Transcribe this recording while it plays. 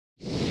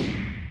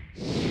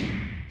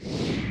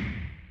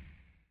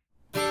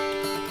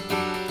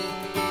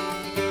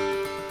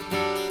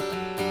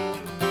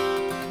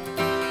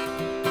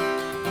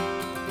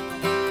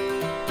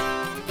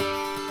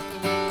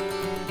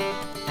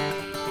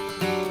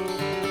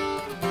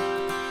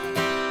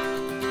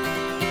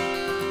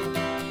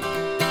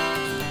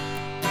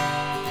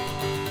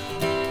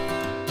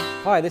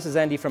Hi, this is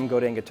Andy from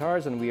Godin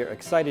Guitars, and we are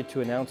excited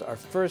to announce our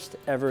first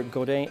ever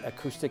Godin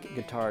Acoustic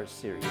Guitar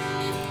Series.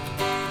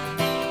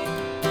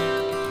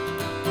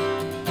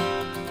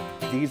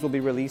 These will be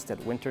released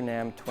at Winter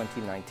NAMM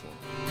 2019.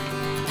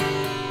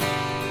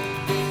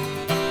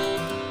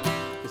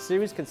 The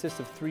series consists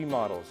of 3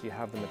 models. You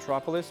have the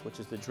Metropolis, which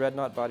is the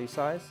Dreadnought body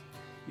size.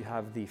 You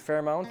have the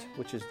Fairmount,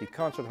 which is the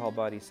Concert Hall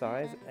body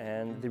size,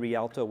 and the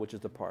Rialto, which is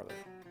the Parlor.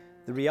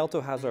 The Rialto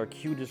has our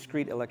Q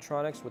discrete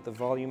electronics with the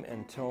volume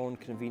and tone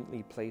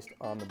conveniently placed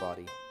on the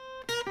body.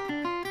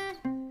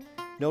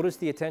 Notice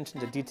the attention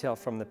to detail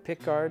from the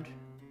pickguard,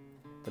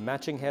 the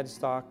matching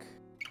headstock,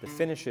 the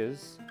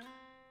finishes,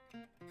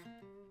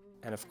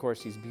 and of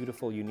course these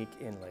beautiful unique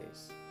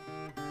inlays.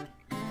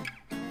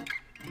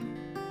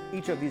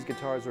 Each of these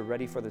guitars are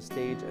ready for the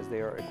stage as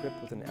they are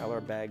equipped with an LR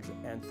Baggs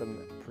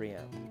Anthem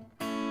preamp.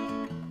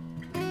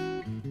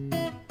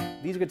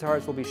 These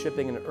guitars will be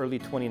shipping in early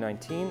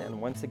 2019, and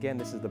once again,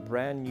 this is the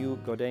brand new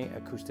Godin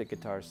Acoustic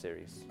Guitar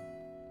Series.